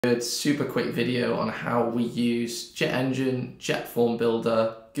Good, super quick video on how we use JetEngine,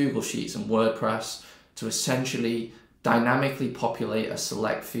 JetFormBuilder, Google Sheets and WordPress to essentially dynamically populate a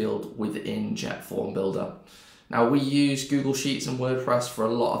select field within JetFormBuilder. Now we use Google Sheets and WordPress for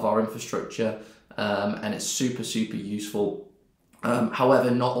a lot of our infrastructure and it's super useful. However,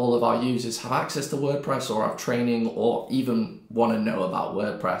 not all of our users have access to WordPress or have training or even want to know about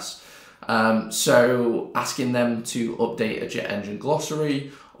WordPress. So asking them to update a JetEngine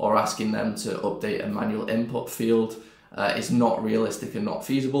glossary or asking them to update a manual input field is not realistic and not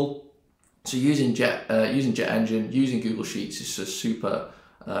feasible. So using JetEngine, using Google Sheets is a super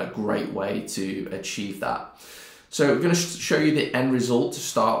great way to achieve that. So we're going to show you the end result to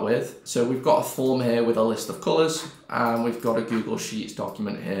start with. So we've got a form here with a list of colors, and we've got a Google Sheets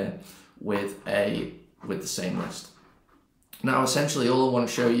document here with the same list. Now, essentially, all I want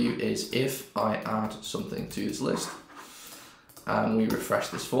to show you is if I add something to this list and we refresh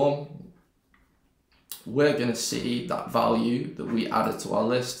this form, we're going to see that value that we added to our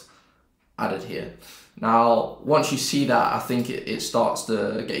list added here. Now, once you see that, I think it starts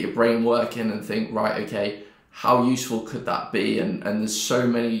to get your brain working and think, right, okay, how useful could that be? And there's so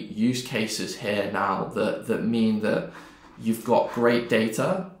many use cases here now that mean that you've got great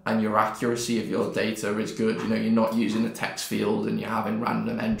data and your accuracy of your data is good. You know, you're not using a text field and you're having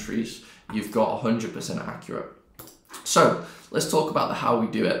random entries. You've got 100% accurate. So let's talk about how we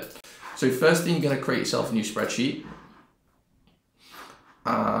do it. So first thing, you're going to create yourself a new spreadsheet.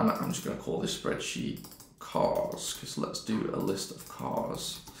 And I'm just going to call this spreadsheet cars, because let's do a list of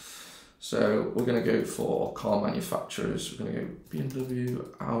cars. So we're going to go for car manufacturers. We're going to go BMW,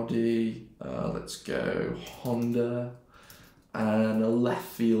 Audi, let's go Honda, and a left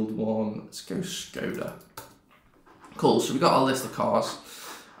field one, let's go Skoda. Cool, so we've got our list of cars.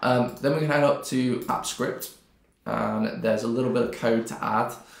 Then we can head up to AppScript, and there's a little bit of code to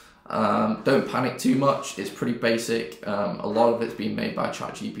add. Don't panic too much, it's pretty basic. A lot of it's been made by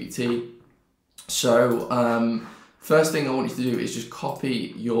ChatGPT. So first thing I want you to do is just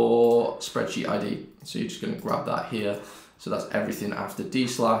copy your spreadsheet ID. So you're just going to grab that here. So that's everything after d/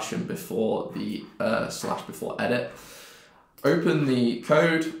 and before the / before edit. Open the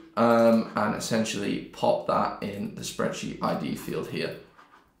code and essentially pop that in the spreadsheet ID field here.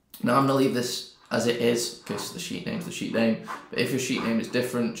 Now I'm going to leave this as it is because the sheet name is the sheet name. But if your sheet name is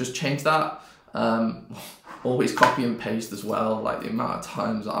different, just change that. Always copy and paste as well. Like the amount of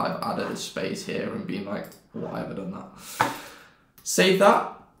times I've added a space here and been like, why have I done that? Save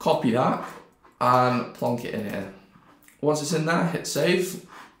that, copy that, and plonk it in here. Once it's in there, hit save.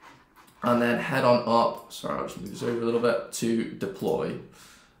 And then head on up, sorry, I'll just move this over a little bit, to deploy.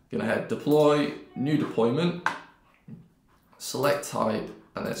 Gonna head deploy, new deployment, select type,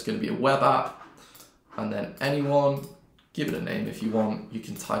 and then it's gonna be a web app, and then anyone, give it a name if you want. You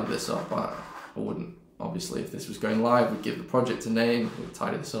can tidy this up. I wouldn't, obviously, if this was going live, we'd give the project a name, we'd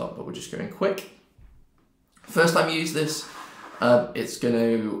tidy this up, but we're just going quick. First time you use this, it's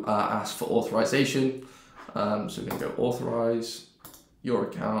gonna ask for authorization. So we're gonna go authorize your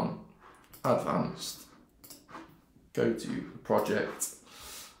account, advanced, go to project,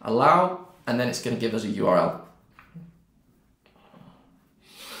 allow, and then it's going to give us a URL.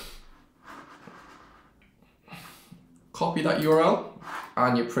 Copy that URL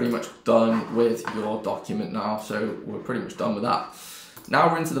and you're pretty much done with your document now. So we're pretty much done with that.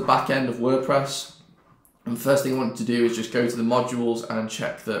 Now we're into the back end of WordPress. And first thing I want to do is just go to the modules and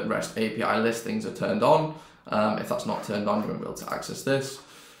check that REST API listings are turned on. If that's not turned on, you won't be able to access this.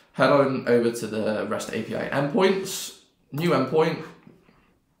 Head on over to the REST API endpoints, new endpoint,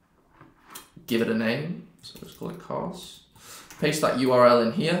 give it a name, so let's call it cars. Paste that URL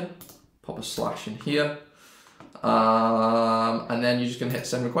in here, pop a / in here, and then you're just going to hit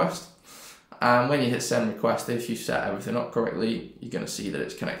send request. And when you hit send request, if you set everything up correctly, you're going to see that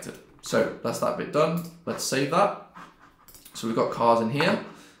it's connected. So that's that bit done. Let's save that. So we've got cars in here.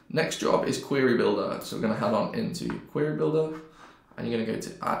 Next job is Query Builder. So we're going to head on into Query Builder. And you're going to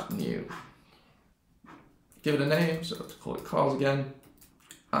go to add new. Give it a name, so let's call it cars again.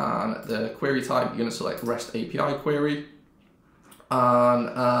 And the query type, you're going to select REST API query. And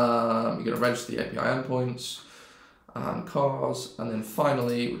you're going to register the API endpoints and cars. And then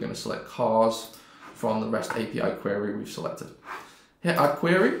finally, we're going to select cars from the REST API query we've selected. Hit add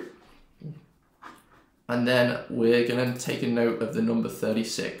query. And then we're going to take a note of the number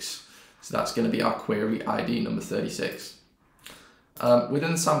 36. So that's going to be our query ID number 36.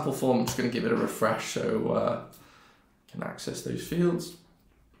 Within the sample form, I'm just going to give it a refresh so you can access those fields.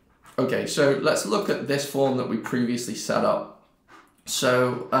 Okay, so let's look at this form that we previously set up.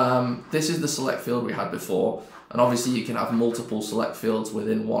 So this is the select field we had before, and obviously you can have multiple select fields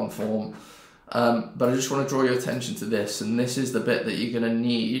within one form. But I just want to draw your attention to this, and this is the bit that you're going to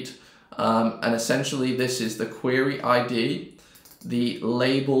need. And essentially this is the query ID, the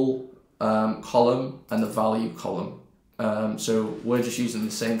label column, and the value column. So we're just using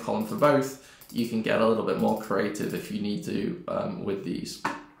the same column for both. You can get a little bit more creative if you need to with these.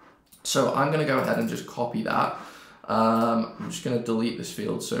 So I'm going to go ahead and just copy that. I'm just going to delete this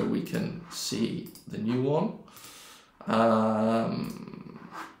field so we can see the new one.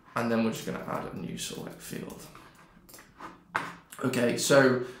 And then we're just going to add a new select field. Okay,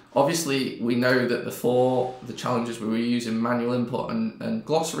 so obviously we know that before the challenges we were using manual input and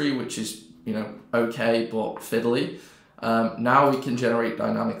glossary, which is, you know, okay, but fiddly. Now we can generate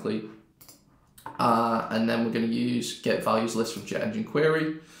dynamically. And then we're going to use get values list from JetEngine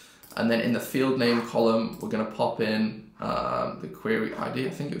query. And then in the field name column, we're going to pop in the query ID.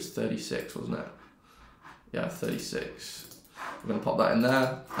 I think it was 36, wasn't it? Yeah, 36. We're going to pop that in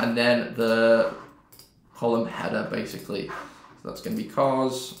there. And then the column header, basically. So that's going to be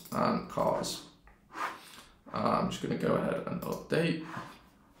cars and cars. I'm just going to go ahead and update.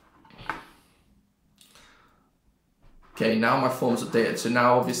 Okay, now my form's updated. So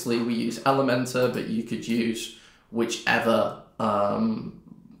now obviously we use Elementor, but you could use whichever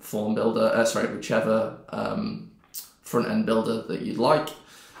form builder, whichever front-end builder that you'd like.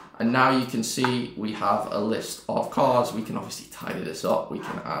 And now you can see we have a list of cars. We can obviously tidy this up. We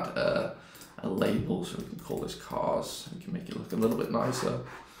can add a label, so we can call this cars. We can make it look a little bit nicer.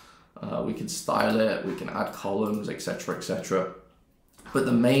 We can style it, we can add columns, etc., etc. But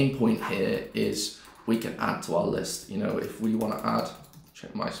the main point here is we can add to our list. You know, if we want to add,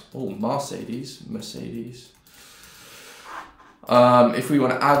 check my, Mercedes. If we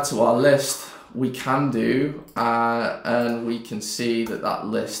want to add to our list, we can do, and we can see that that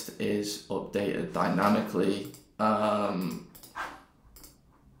list is updated dynamically. 1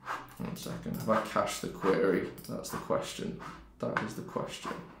 second, have I cached the query? That's the question. That is the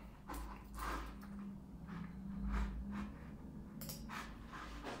question.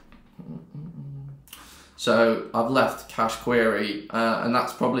 So I've left cache query, and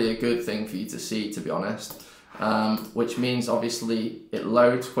that's probably a good thing for you to see, to be honest, which means obviously it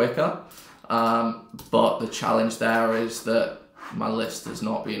loads quicker, but the challenge there is that my list has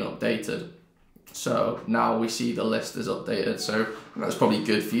not been updated. So now we see the list is updated, so that's probably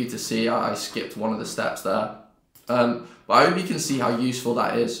good for you to see. I skipped one of the steps there. But I hope you can see how useful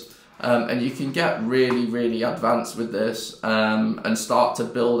that is. And you can get really, really advanced with this and start to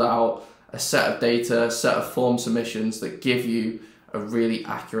build out a set of data, a set of form submissions that give you a really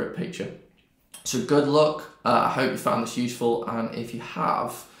accurate picture. So good luck. I hope you found this useful, and if you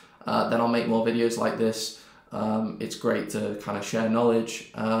have, then I'll make more videos like this. It's great to kind of share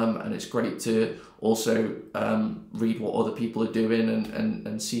knowledge, and it's great to also read what other people are doing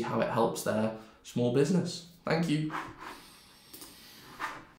and see how it helps their small business. Thank you.